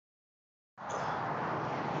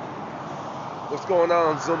What's going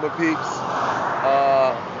on, Zumba peeps?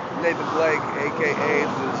 Nathan Blake, aka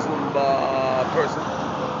the Zumba person,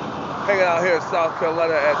 hanging out here in South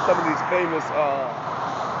Carolina at some of these famous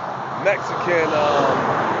Mexican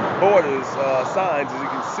borders signs, as you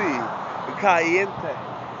can see. Caliente,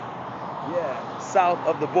 yeah, south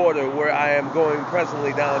of the border, where I am going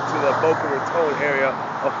presently down to the Boca Raton area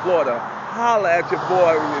of Florida. Holla at your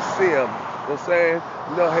boy when you see him. You know what I'm saying?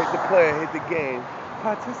 You know, hate the play, hate the game.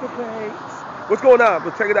 Participate. What's going on?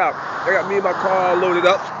 But check it out. I got me and my car loaded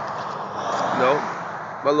up. You know,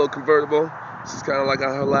 my little convertible. This is kind of like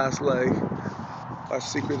on her last leg. Our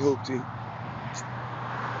secret hoopty.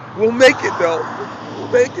 We'll make it though.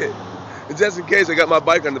 We'll make it. And just in case, I got my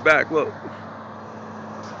bike on the back. Look.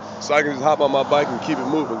 So I can just hop on my bike and keep it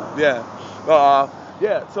moving. Yeah.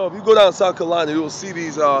 Yeah, so if you go down South Carolina, you will see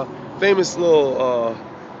these famous little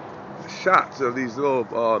shots of these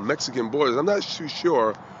little Mexican borders. I'm not too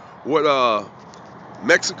sure what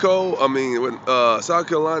what South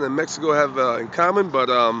Carolina and Mexico have in common, but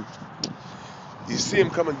you see them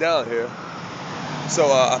coming down here.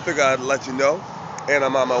 So I figured I'd let you know, and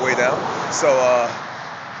I'm on my way down. So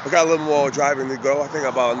I got a little more driving to go. I think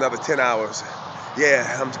about another 10 hours.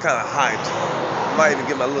 Yeah, I'm kind of hyped. Might even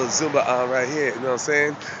get my little Zumba on right here, you know what I'm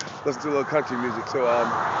saying? Listen to a little country music. So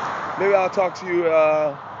maybe I'll talk to you,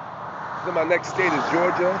 then my next state is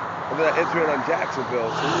Georgia, and then I enter in on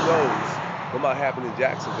Jacksonville, so who knows what might happen in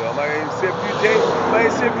Jacksonville. I might even see a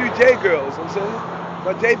few J girls, you know what I'm saying?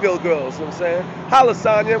 My J-Bill girls, you know what I'm saying? Holla,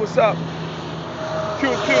 Sonya, what's up?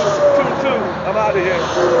 Choo, I'm out of here.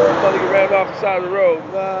 I'm about to get ran off the side of the road.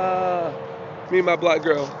 Me and my black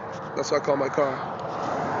girl. That's what I call my car.